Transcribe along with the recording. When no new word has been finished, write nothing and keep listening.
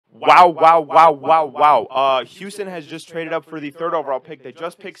Wow, wow, wow, wow, wow. Houston has just traded up for the third overall pick. They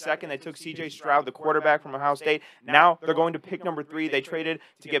just picked second. They took C.J. Stroud, the quarterback from Ohio State. Now they're going to pick number 3. They traded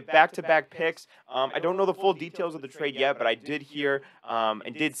to get back-to-back picks. I don't know the full details of the trade yet, but I did hear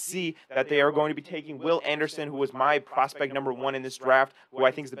and did see that they are going to be taking Will Anderson, who was my prospect number 1 in this draft, who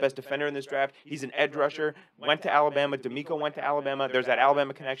I think is the best defender in this draft. He's an edge rusher, went to Alabama. D'Amico went to Alabama. There's that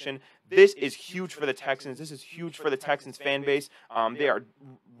Alabama connection. This is huge for the Texans. This is huge for the Texans fan base. They are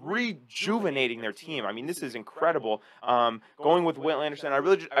rejuvenating their team. I mean, this is incredible. Going with Will Anderson, I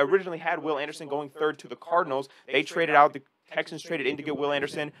originally had Will Anderson going 3rd to the Cardinals. They traded out. The Texans traded in to get Will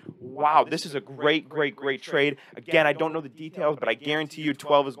Anderson. Wow, this is a great, great, great trade. Again, I don't know the details, but I guarantee you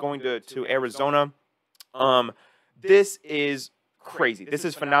 12 is going to Arizona. This is crazy. This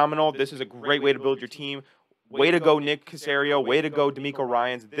is phenomenal. This is a great way to build your team. Way to go, Nick Caserio. Way to go, D'Amico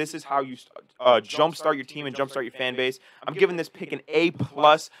Ryans. This is how you jumpstart your team and jumpstart your fan base. I'm giving this pick an A+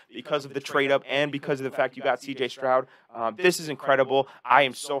 because of the trade-up and because of the fact you got C.J. Stroud. This is incredible. I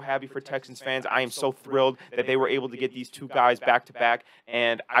am so happy for Texans fans. I am so thrilled that they were able to get these 2 guys back-to-back,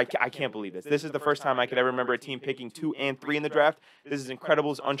 and I can't believe this. This is the first time I could ever remember a team picking 2 and 3 in the draft. This is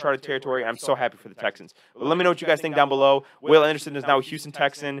incredible. It's uncharted territory. I'm so happy for the Texans. But let me know what you guys think down below. Will Anderson is now a Houston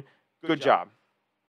Texan. Good job.